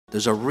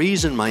There's a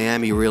reason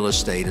Miami real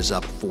estate is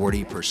up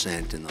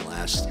 40% in the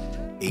last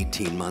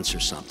 18 months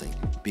or something,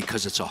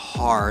 because it's a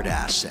hard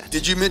asset.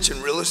 Did you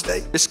mention real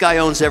estate? This guy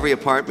owns every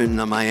apartment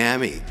in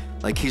Miami,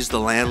 like he's the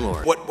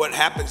landlord. What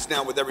happens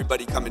now with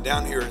everybody coming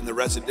down here in the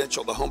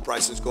residential, the home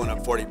price is going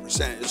up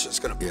 40%. It's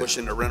just going to push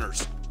into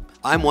renters.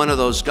 I'm one of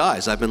those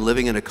guys. I've been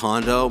living in a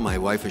condo. My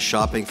wife is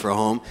shopping for a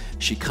home.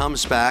 She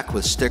comes back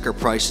with sticker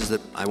prices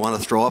that I want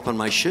to throw up on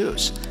my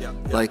shoes.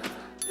 Like,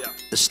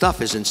 the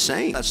stuff is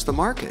insane. That's the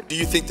market. Do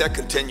you think that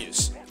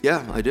continues?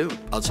 Yeah, I do.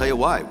 I'll tell you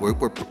why. We're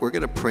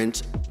going to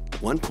print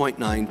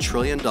 $1.9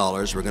 trillion.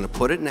 We're going to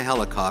put it in a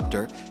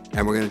helicopter,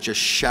 and we're going to just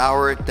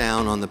shower it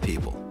down on the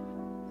people.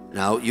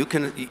 Now, you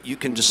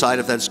can decide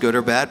if that's good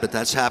or bad, but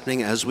that's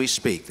happening as we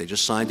speak. They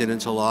just signed it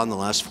into law in the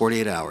last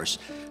 48 hours.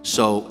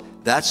 So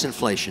that's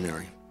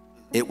inflationary.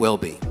 It will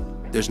be.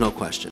 There's no question.